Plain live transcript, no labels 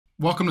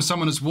welcome to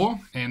Summoner's War,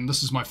 and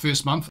this is my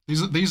first month.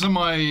 These are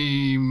my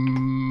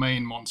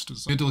main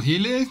monsters.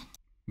 Edelhile,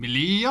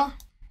 Melia,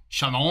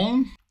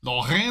 Shannon,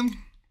 Lorraine,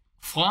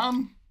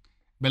 Fran,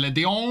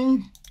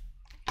 Beledion,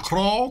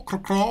 Crow,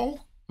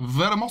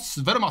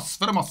 Veramos.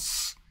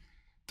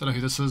 Don't know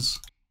who this is.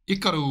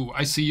 Ikaru,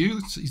 I see you.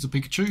 He's a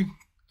Pikachu.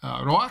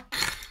 Roak.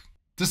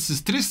 This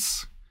is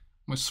Tris.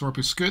 My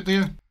Soropu skirt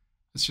there.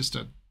 It's just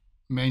a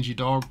mangy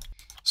dog.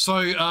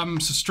 So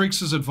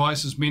Streaks'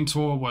 advice as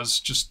mentor was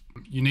just,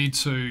 you need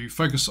to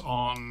focus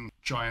on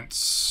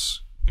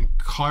Giant's in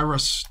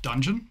Kairos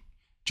dungeon,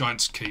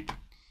 Giant's Keep.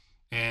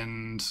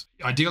 And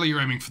ideally you're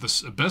aiming for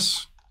this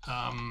abyss,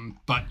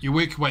 but you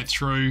work your way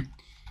through,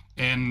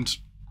 and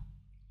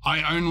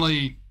I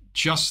only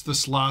just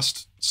this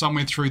last,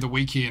 somewhere through the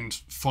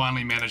weekend,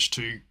 finally managed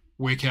to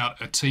work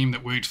out a team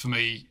that worked for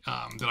me,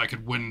 that I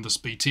could win this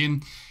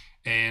B10.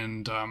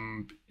 And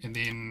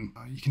then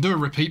you can do a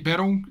repeat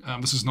battle.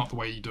 This is not the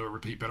way you do a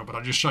repeat battle, but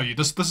I'll just show you.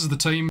 This is the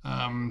team.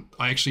 I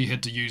actually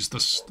had to use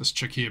this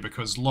chick here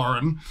because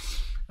Lauren,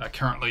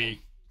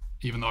 currently,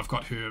 even though I've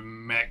got her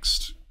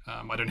maxed,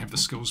 I don't have the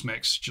skills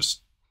maxed.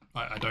 Just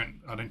I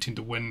don't tend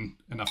to win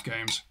enough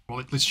games.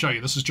 Well, let's show you.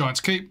 This is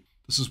Giant's Keep.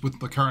 This is with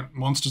the current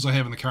monsters I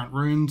have and the current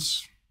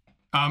runes.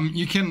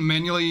 You can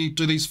manually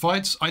do these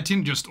fights. I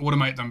tend to just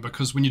automate them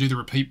because when you do the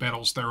repeat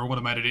battles, they're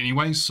automated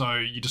anyway, so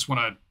you just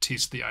want to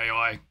test the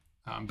AI.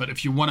 But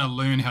if you want to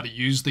learn how to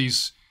use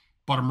these,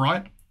 bottom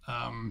right,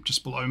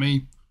 just below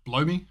me,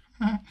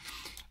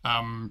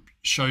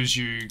 shows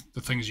you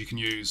the things you can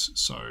use.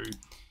 So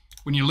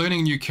when you're learning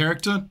a new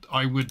character,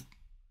 I would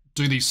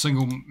do these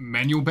single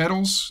manual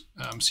battles,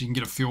 so you can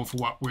get a feel for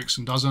what works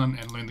and doesn't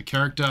and learn the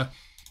character.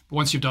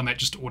 Once you've done that,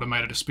 just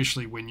automate it,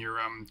 especially when you're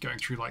going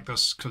through like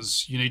this,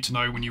 because you need to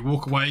know when you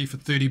walk away for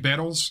 30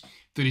 battles,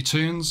 30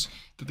 turns,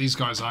 that these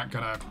guys aren't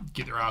going to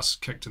get their ass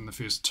kicked in the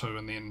first two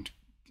and then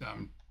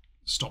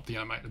stop the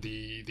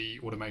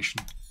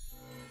automation.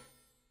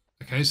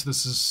 Okay, so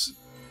this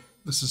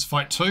is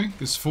fight 2.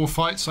 There's 4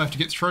 fights I have to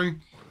get through.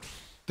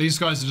 These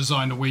guys are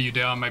designed to wear you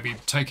down, maybe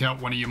take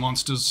out one of your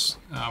monsters,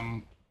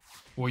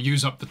 or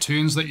use up the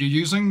turns that you're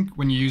using.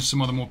 When you use some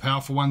of the more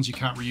powerful ones, you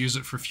can't reuse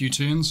it for a few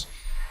turns.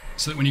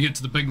 So that when you get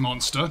to the big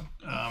monster,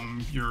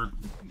 you're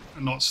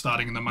not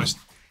starting in the most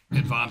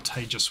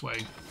advantageous way.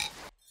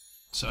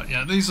 So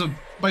yeah, these are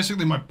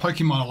basically my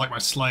Pokemon are like my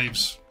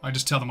slaves. I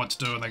just tell them what to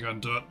do and they go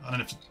and do it. I don't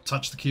have to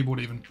touch the keyboard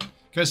even.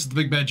 Okay, so the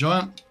big bad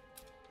giant.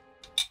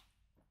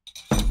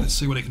 Let's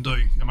see what he can do.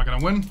 Am I going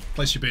to win?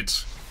 Place your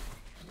bets.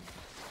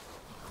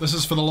 This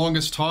is for the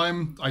longest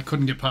time. I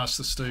couldn't get past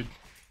this dude.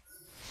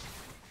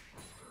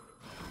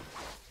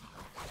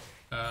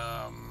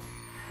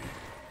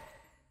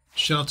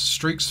 Shout out to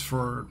Streaks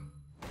for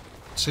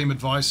team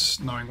advice,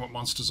 knowing what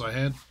monsters I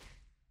had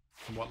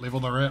and what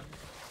level they're at.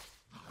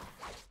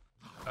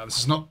 This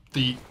is not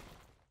the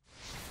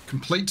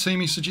complete team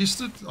he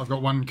suggested. I've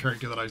got one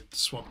character that I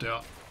swapped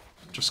out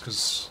just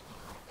because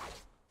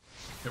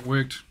it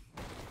worked.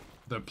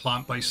 The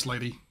plant-based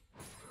lady,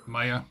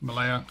 Malaya,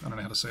 I don't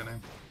know how to say her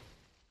name.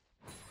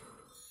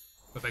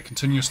 But that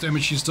continuous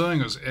damage she's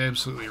doing is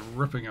absolutely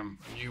ripping him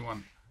a new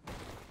one.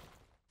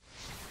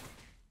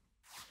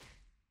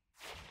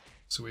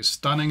 So we're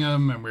stunning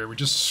him, and we're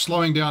just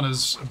slowing down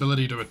his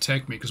ability to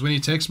attack me, because when he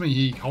attacks me,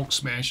 he Hulk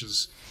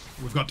smashes.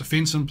 We've got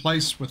defense in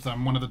place with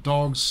one of the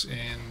dogs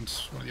and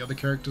one of the other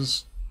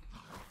characters.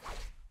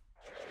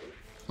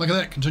 Look at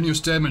that, continuous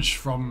damage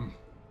from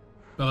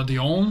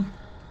Beledion,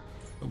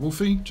 the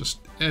Wolfie, just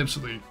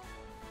absolutely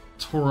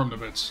tore him to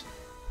bits.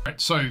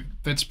 Right, so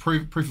that's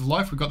proof of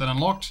life, we've got that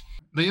unlocked.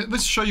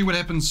 Let's show you what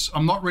happens.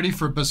 I'm not ready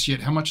for Abyss yet.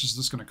 How much is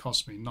this going to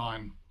cost me?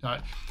 9.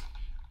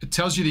 It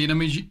tells you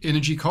the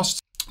energy costs.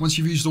 Once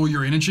you've used all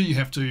your energy, you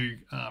have to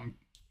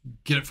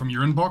get it from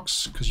your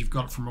inbox because you've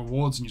got it from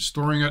rewards and you're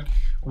storing it,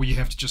 or you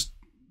have to just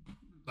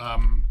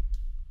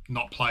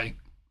not play.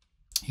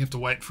 You have to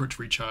wait for it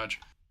to recharge.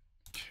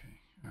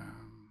 Okay,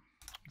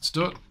 let's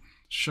do it.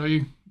 Show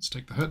you. Let's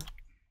take the hit.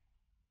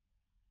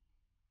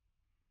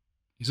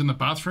 He's in the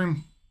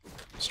bathroom.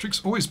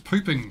 Streak's always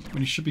pooping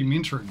when he should be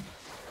mentoring.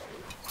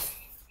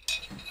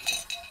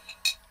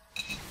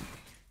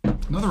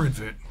 Another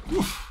advert.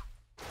 Oof.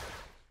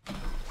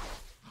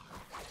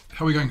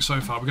 How are we going so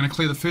far? We're going to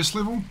clear the first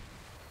level.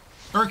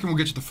 I reckon we'll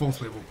get to the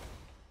 4th level.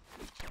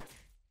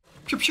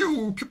 Pew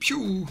pew, pew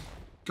pew.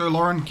 Go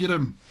Lauren, get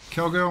him.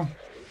 Cowgirl.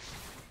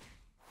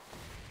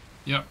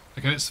 Yep,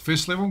 okay, that's the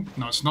first level.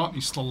 No, it's not.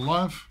 He's still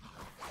alive.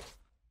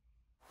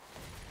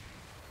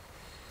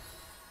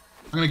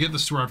 I'm going to get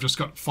this to where I've just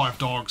got 5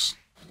 dogs.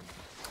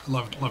 I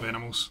love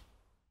animals.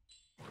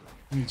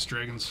 Who needs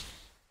dragons?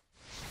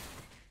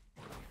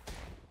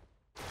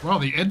 Wow,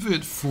 the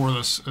advert for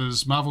this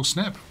is Marvel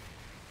Snap.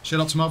 Shout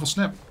out to Marvel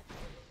Snap.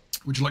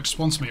 Would you like to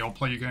sponsor me? I'll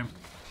play your game.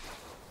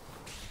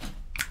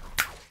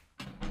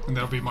 And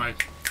that'll be my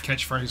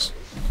catchphrase.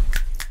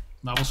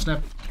 Marvel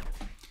Snap.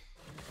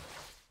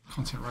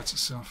 Content writes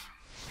itself.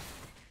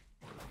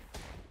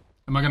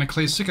 Am I going to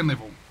clear 2nd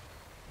level?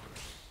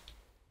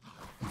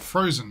 I'm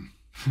frozen.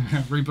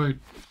 Reboot.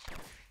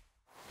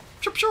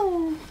 Pew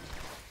pew.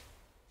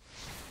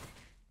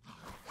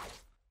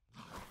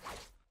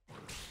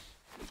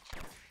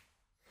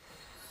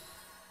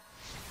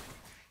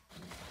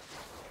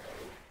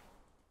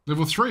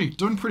 Level 3,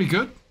 doing pretty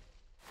good.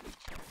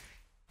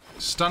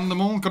 Stun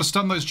them all. Got to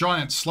stun those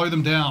giants. Slow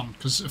them down,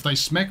 because if they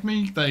smack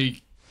me,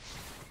 they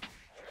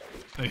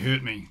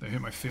hurt me. They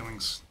hurt my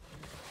feelings.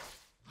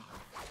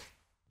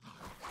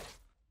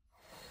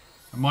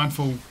 I'm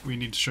mindful we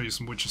need to show you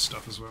some Witcher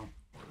stuff as well.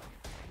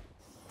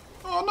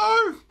 Oh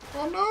no!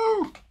 Oh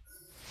no!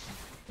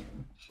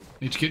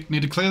 Need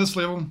to clear this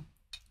level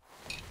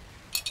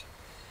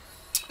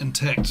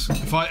intact.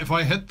 If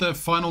I hit the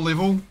final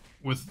level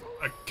with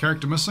a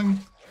character missing,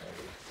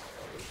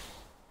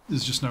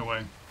 there's just no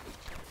way.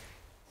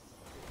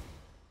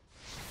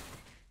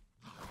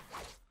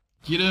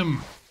 Get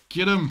him!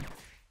 Get him!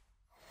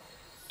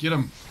 Get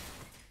him!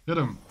 Hit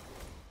him!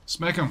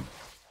 Smack him!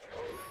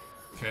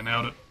 Okay,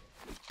 nailed it.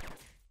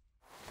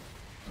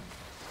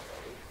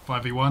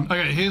 5v1.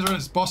 Okay, here's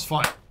this boss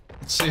fight.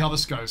 Let's see how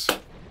this goes.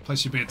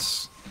 Place your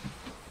bets.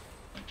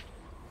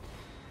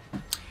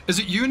 Is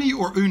it uni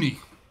or uni?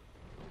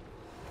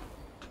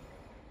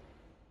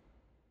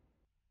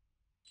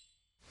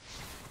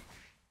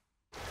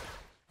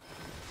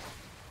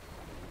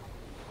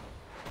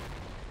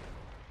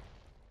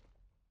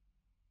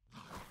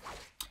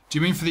 Do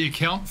you mean for the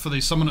account, for the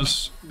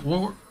Summoners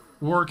War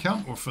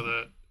account, or for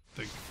the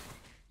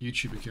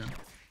YouTube account?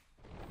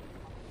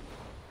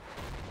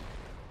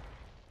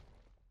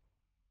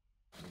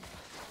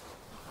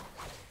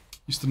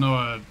 Used to know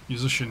a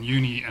musician,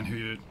 Uni, and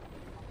her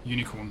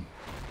unicorn.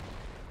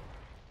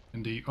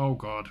 Indeed. Oh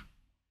god.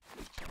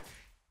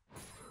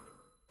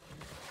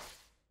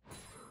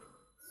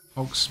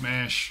 Hulk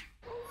smash.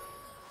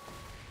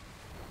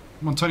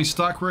 Come on, Tony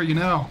Stark, where are you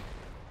now?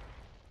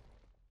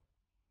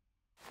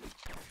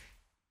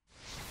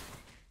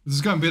 This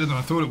is going better than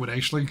I thought it would,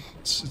 actually.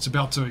 It's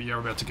about to, yeah,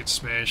 we're about to get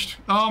smashed.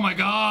 Oh my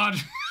god!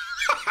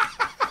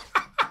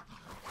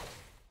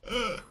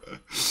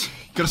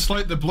 Gotta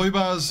slow the blue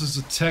bars as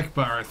attack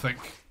bar, I think.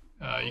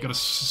 You gotta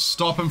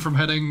stop him from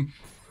hitting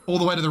all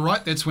the way to the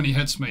right. That's when he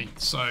hits me.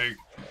 So,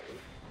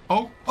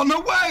 oh no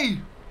way!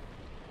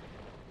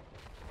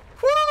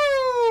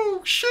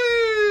 Woo!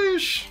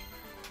 Sheesh!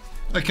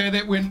 Okay,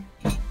 that went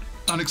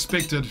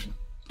unexpected.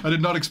 I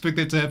did not expect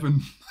that to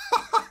happen.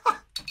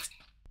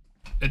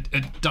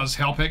 It does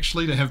help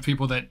actually to have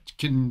people that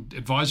can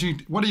advise you.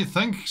 What do you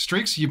think,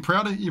 Streaks? You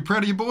proud of your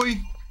boy?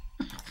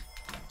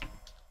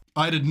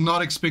 I did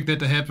not expect that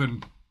to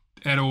happen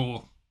at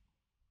all,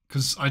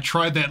 because I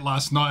tried that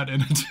last night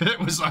and it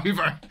was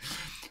over.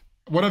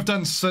 What I've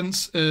done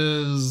since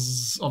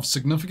is of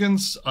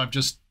significance. I've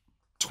just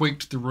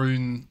tweaked the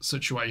rune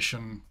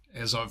situation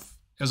as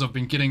I've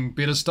been getting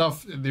better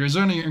stuff. There is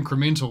only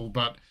incremental,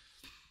 but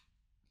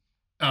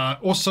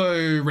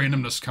also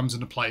randomness comes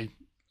into play.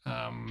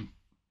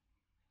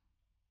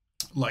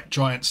 Like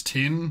Giants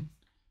 10,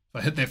 if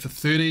I hit that for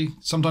 30,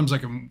 sometimes I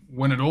can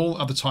win it all,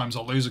 other times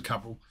I'll lose a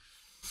couple.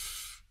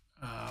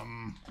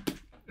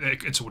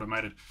 It's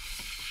automated.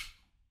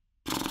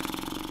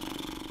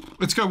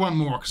 Let's go one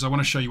more, because I want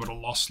to show you what a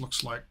loss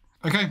looks like.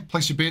 Okay,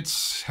 place your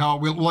bets. How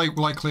will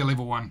I clear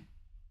level 1?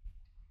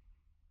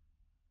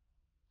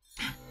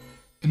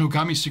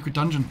 Inogami Secret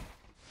Dungeon.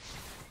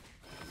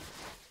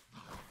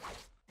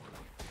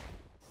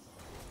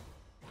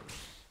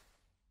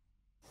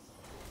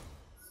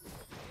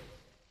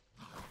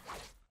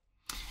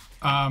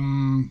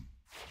 Oh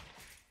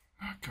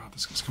god,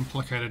 this gets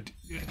complicated.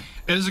 Yeah.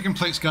 It is a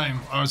complex game.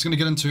 I was going to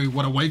get into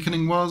what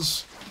Awakening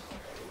was.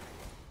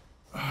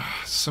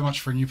 So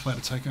much for a new player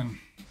to take in.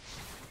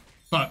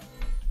 But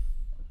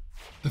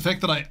the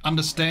fact that I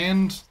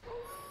understand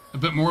a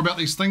bit more about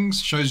these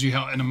things shows you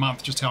how, in a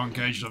month, just how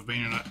engaged I've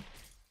been in it.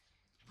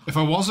 If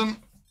I wasn't,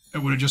 it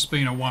would have just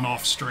been a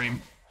one-off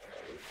stream.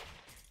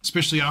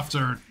 Especially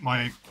after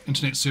my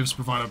internet service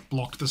provider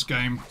blocked this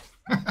game.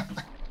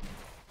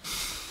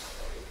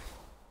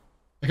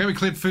 Okay, we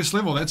cleared first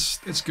level.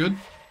 That's good.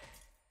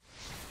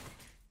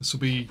 This will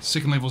be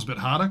second level's a bit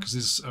harder because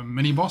there's a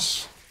mini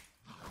boss.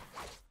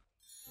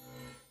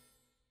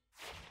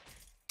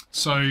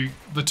 So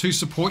the 2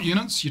 support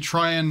units, you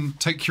try and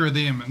take care of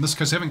them. In this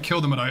case, I haven't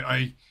killed them, but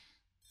I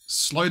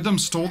slowed them,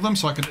 stalled them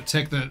so I could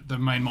attack the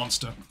main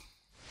monster.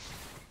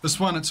 This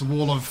one, it's a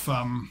wall of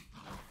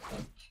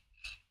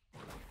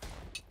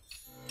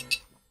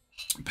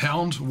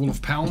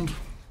pound.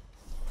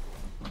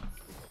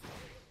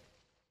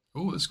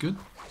 Oh, that's good.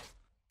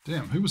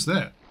 Damn, who was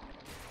that?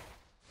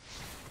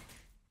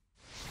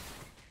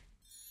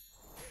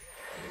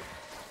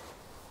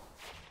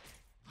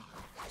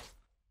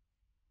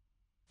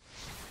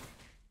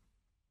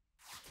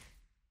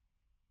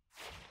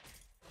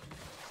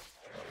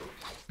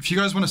 If you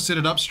guys want to set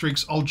it up,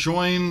 Streaks, I'll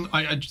join.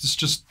 It's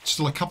just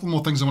still a couple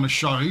more things I want to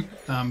show,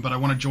 but I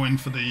want to join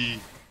for the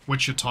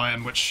Witcher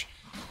tie-in, which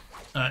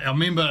our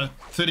member,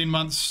 13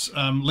 months,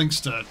 links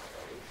to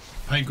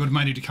pay good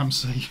money to come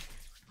see.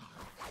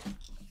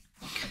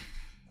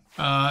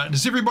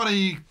 Does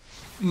everybody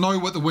know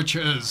what The Witcher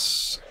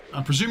is?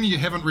 I'm presuming you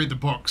haven't read the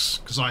books,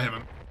 because I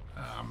haven't.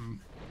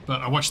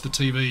 But I watched the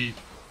TV.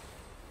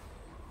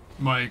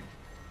 My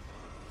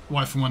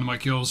wife and one of my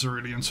girls are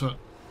really into it.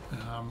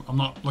 I'm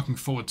not looking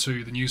forward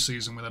to the new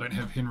season where they don't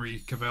have Henry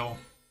Cavill.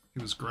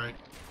 He was great.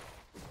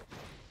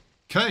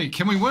 Okay,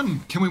 can we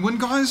win? Can we win,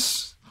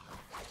 guys?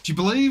 Do you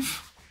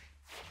believe?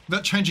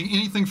 Without changing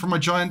anything from my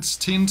Giants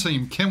 10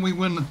 team, can we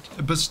win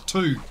Abyss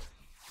 2?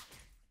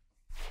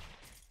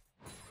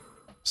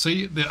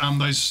 See,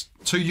 those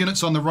 2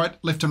 units on the right,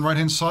 left and right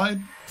hand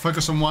side?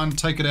 Focus on one,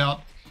 take it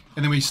out,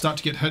 and then we start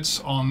to get hits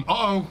on...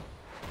 Uh-oh!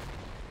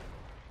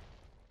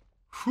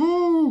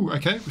 Whew!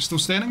 Okay, we're still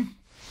standing.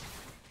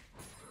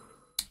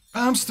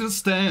 I'm still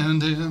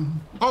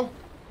standing. Oh,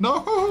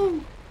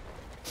 no!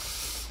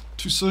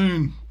 Too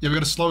soon. Yeah, we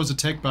got to slow his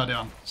attack bar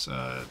down.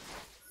 So,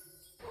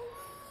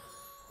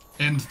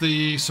 and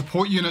the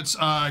support units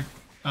are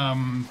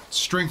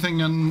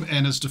strengthening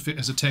and his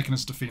attack and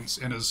his defense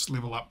and his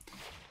level up.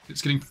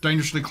 It's getting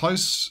dangerously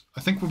close.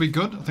 I think we'll be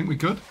good. I think we're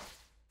good.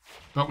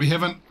 But we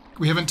haven't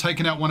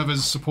taken out one of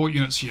his support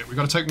units yet. We've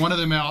got to take one of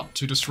them out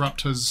to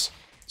disrupt his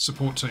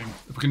support team.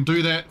 If we can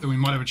do that, then we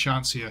might have a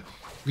chance here.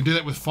 We can do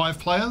that with 5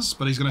 players,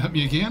 but he's going to hit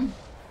me again.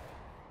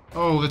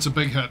 Oh, that's a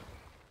big hit.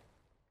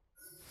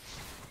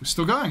 We're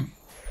still going.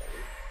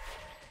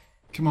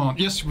 Come on.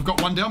 Yes, we've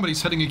got one down, but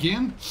he's hitting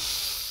again.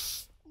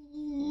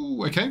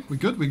 Ooh, okay, we're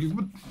good. We're good.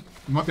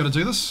 We might be able to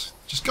do this.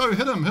 Just go,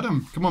 hit him, hit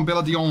him. Come on,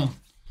 Belladion.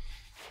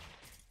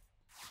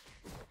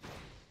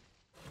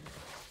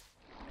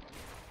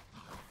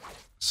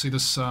 See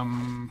this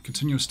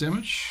continuous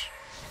damage.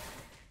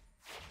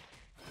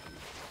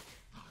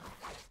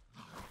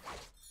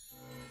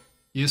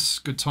 Yes,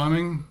 good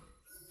timing.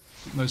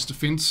 Getting those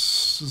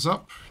defenses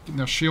up,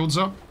 getting our shields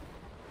up.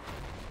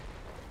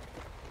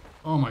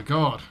 Oh my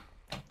god.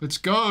 Let's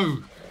go.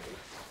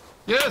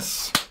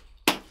 Yes!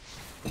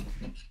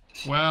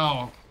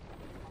 Wow.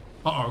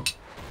 Uh-oh.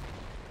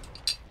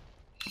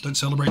 Don't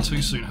celebrate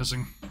too soon,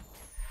 Hissing.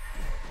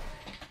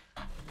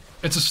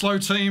 It's a slow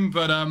team,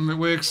 but it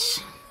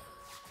works.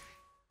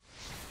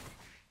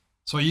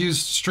 So I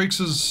used Streaks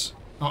as...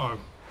 Uh-oh.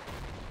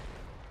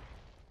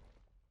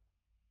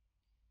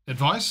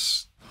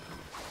 Advice.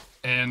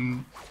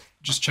 And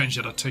just changed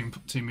out a team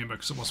member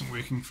because it wasn't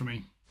working for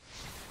me.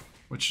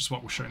 Which is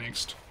what we'll show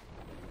next.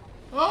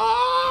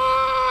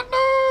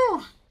 Oh,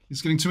 no!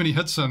 He's getting too many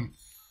hits in.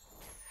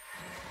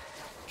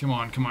 Come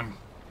on, come on.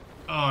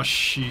 Oh,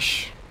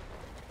 sheesh.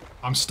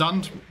 I'm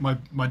stunned. My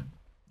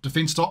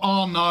defense stop.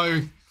 Oh,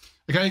 no.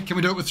 Okay, can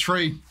we do it with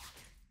 3?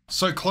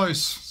 So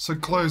close. So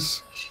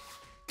close.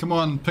 Come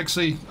on,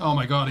 Pixie. Oh,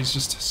 my God. He's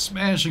just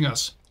smashing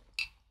us.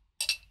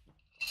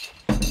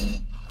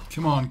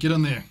 Come on, get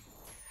in there.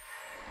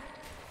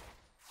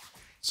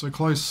 So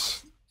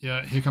close.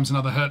 Yeah, here comes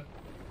another hit.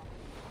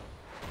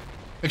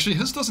 Actually,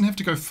 his doesn't have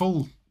to go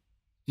full.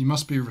 He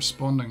must be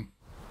responding.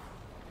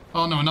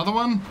 Oh no, another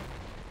one?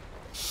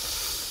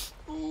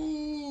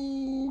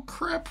 Oh,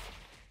 crap.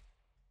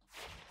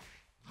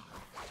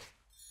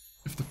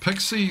 If the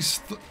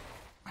pixies...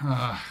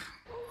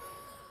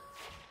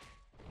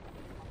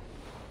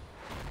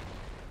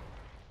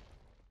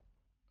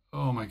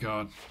 Oh my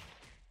god.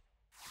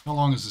 How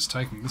long is this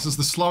taking? This is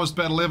the slowest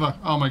battle ever.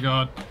 Oh my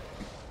god.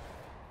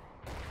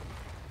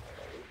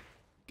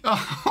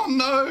 Oh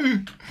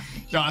no!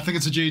 Yeah, I think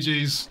it's a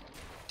GG's.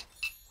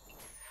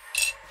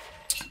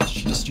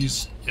 Just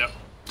use... Yep,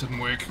 didn't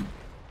work.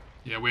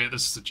 Yeah,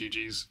 this is a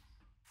GG's.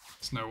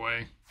 There's no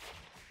way.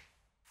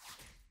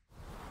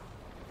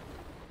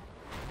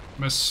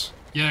 Miss.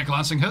 Yeah,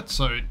 glancing hit,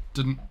 so it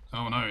didn't...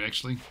 Oh no,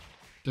 actually.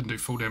 Didn't do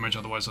full damage,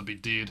 otherwise I'd be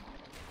dead.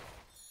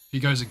 He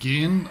goes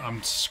again,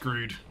 I'm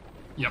screwed.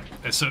 Yep,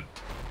 that's it.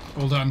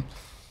 All done.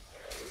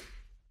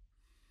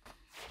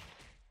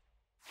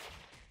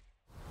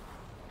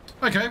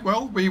 Okay,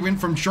 well, we went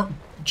from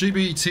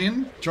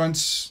GB10,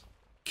 Giants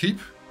Keep,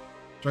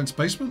 Giants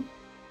Basement.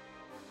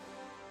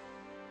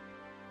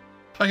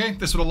 Okay,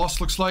 that's what a loss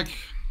looks like.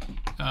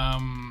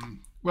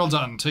 Well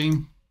done,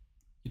 team.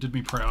 You did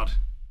me proud.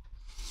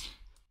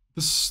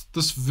 This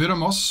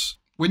Veramos,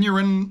 when you're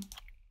in...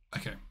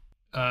 Okay.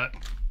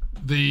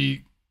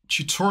 The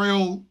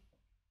tutorial,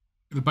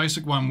 the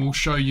basic one, will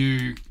show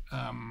you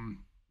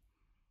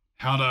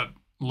how to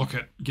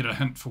get a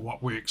hint for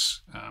what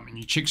works. And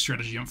you check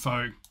strategy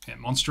info and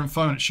monster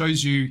info, and it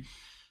shows you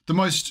the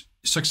most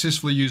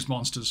successfully used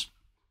monsters.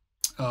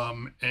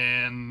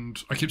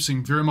 And I kept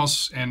seeing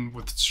Veramos, and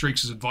with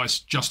Streaks' advice,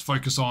 just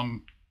focus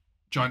on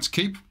Giants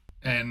Keep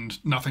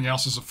and nothing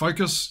else as a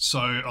focus. So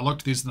I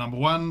looked, there's the number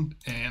 1,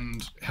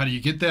 and how do you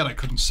get that? I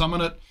couldn't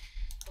summon it.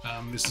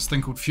 There's this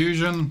thing called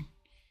Fusion,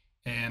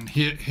 and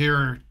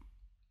here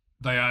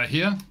they are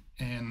here,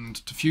 and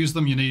to fuse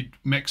them you need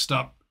maxed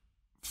up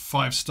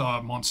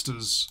 5-star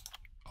monsters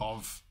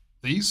of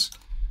these,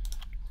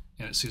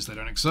 and it says they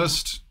don't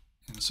exist.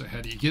 And so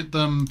how do you get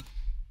them?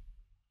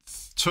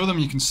 2 of them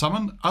you can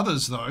summon.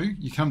 Others though,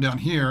 you come down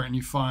here and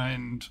you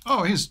find,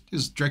 oh, here's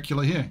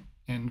Dracula here.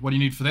 And what do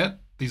you need for that?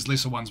 These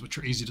lesser ones, which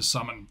are easy to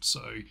summon.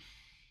 So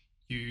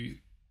you,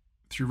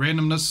 through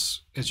randomness,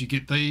 as you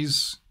get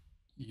these,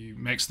 you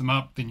max them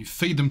up, then you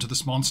feed them to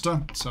this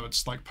monster. So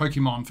it's like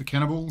Pokemon for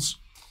cannibals.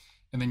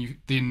 And then you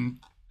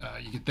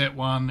get that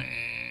one,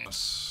 and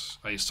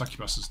a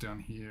succubus is down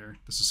here.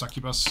 This is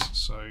succubus.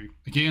 So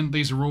again,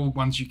 these are all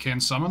ones you can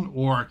summon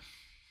or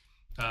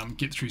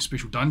get through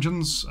special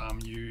dungeons.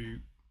 You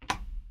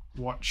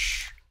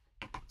watch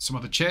some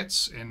of the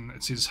chats and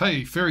it says,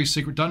 hey, fairy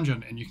secret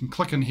dungeon, and you can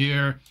click in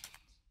here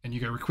and you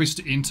go request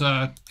to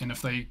enter, and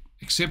if they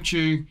accept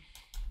you,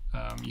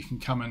 you can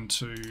come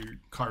into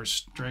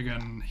Kairos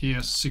Dragon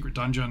here, secret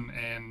dungeon,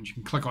 and you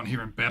can click on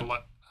here and battle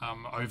it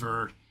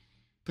over, I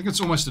think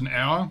it's almost an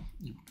hour.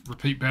 You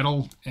repeat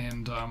battle,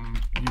 and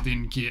you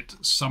then get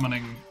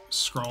summoning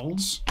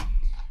scrolls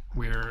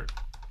where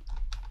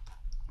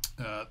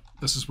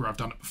this is where I've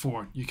done it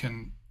before. You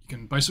can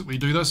basically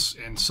do this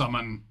and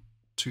summon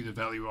to the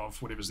value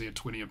of whatever's there,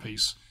 20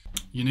 apiece.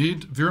 You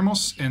need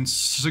Veramos and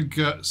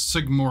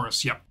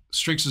Sigmoris. Yep.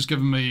 Streaks has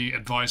given me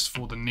advice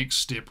for the next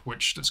step,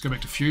 which, let's go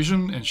back to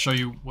Fusion and show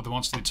you what the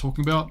monster they're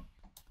talking about.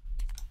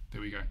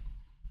 There we go.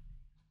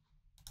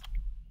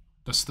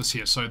 This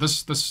here. So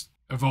this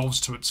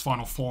evolves to its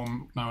final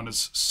form, known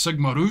as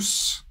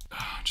Sigmarus.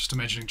 Just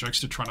imagining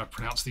Jokester trying to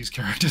pronounce these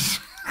characters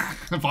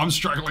if I'm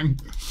struggling.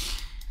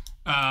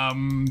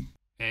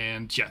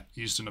 And yeah,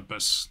 used in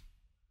Abyss.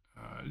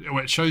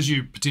 It shows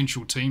you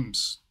potential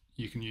teams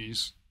you can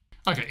use.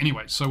 Okay,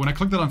 anyway, so when I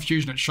click that on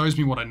Fusion, it shows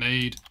me what I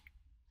need.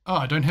 Oh,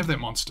 I don't have that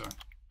monster.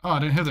 Oh, I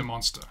don't have that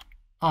monster.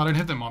 Oh, I don't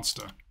have that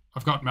monster.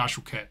 I've got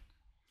Martial Cat.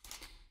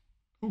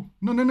 Oh,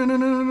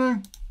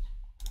 no.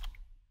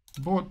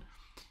 Abort.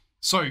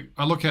 So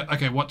I look at,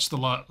 okay, what's the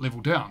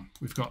level down?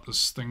 We've got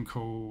this thing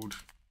called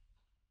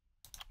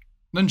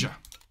Ninja.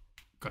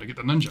 Got to get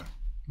the Ninja.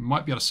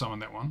 Might be able to summon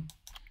that one.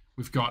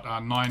 We've got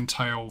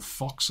Nine-Tail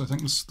Fox, I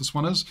think this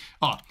one is.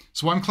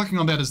 So why I'm clicking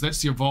on that is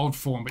that's the evolved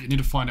form, but you need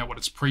to find out what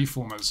its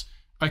pre-form is.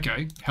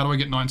 Okay, how do I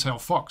get Nine-Tail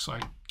Fox? I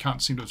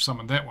can't seem to have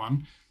summoned that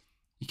one.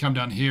 You come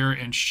down here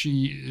and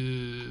she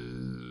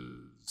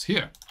is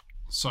here.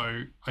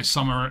 So I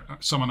summon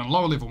a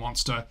lower level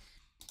monster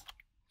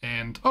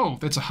and, oh,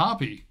 that's a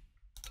Harpy.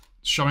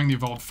 It's showing the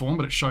evolved form,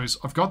 but it shows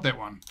I've got that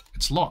one.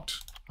 It's locked.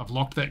 I've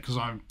locked that because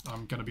I'm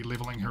going to be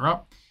leveling her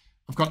up.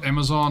 I've got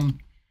Amazon.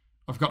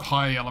 I've got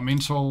High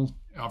Elemental.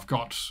 I've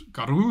got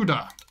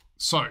Garuda.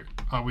 So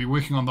I'll be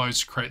working on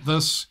those to create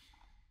this.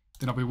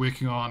 Then I'll be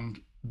working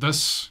on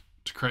this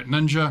to create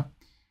Ninja.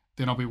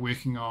 Then I'll be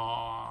working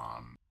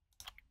on...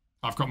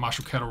 I've got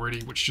Martial Cat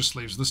already, which just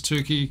leaves this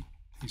turkey.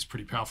 He's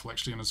pretty powerful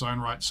actually in his own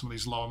right, some of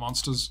these lower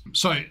monsters.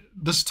 So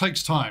this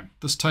takes time.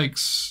 This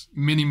takes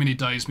many, many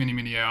days, many,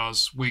 many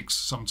hours, weeks,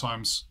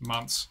 sometimes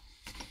months,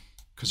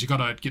 because you've got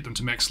to get them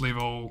to max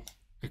level,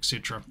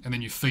 etc. And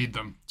then you feed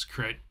them to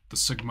create the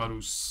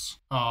Sigmarus.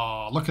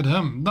 Oh, look at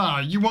him.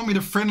 Nah, you want me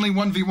to friendly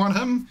 1v1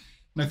 him?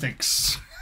 No thanks.